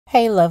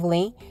Hey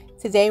lovely,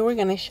 today we're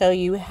going to show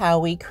you how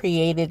we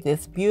created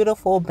this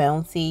beautiful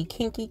bouncy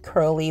kinky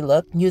curly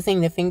look using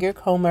the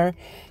FINGERCOMBER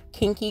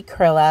Kinky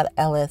Curl Out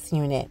LS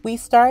unit. We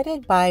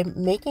started by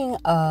making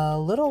a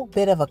little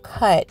bit of a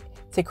cut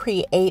to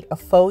create a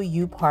faux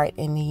U part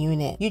in the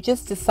unit. You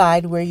just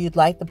decide where you'd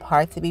like the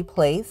part to be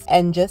placed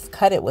and just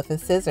cut it with the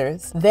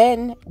scissors.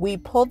 Then we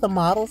pulled the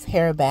model's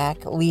hair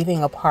back,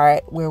 leaving a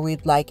part where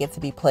we'd like it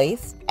to be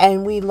placed,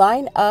 and we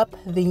line up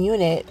the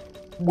unit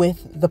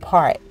with the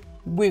part.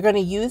 We're going to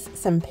use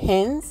some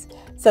pins,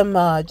 some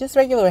just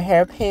regular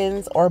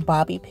hairpins or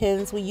bobby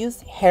pins. We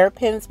use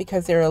hairpins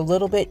because they're a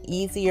little bit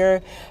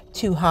easier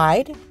to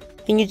hide.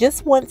 And you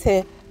just want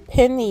to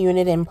pin the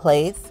unit in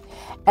place.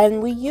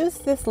 And we use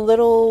this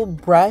little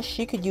brush.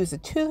 You could use a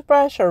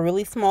toothbrush or a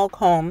really small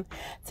comb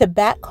to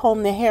back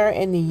comb the hair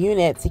in the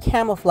unit to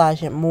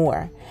camouflage it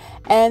more.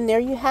 And there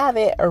you have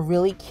it, a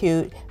really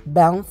cute,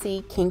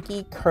 bouncy,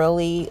 kinky,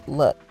 curly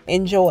look.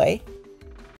 Enjoy.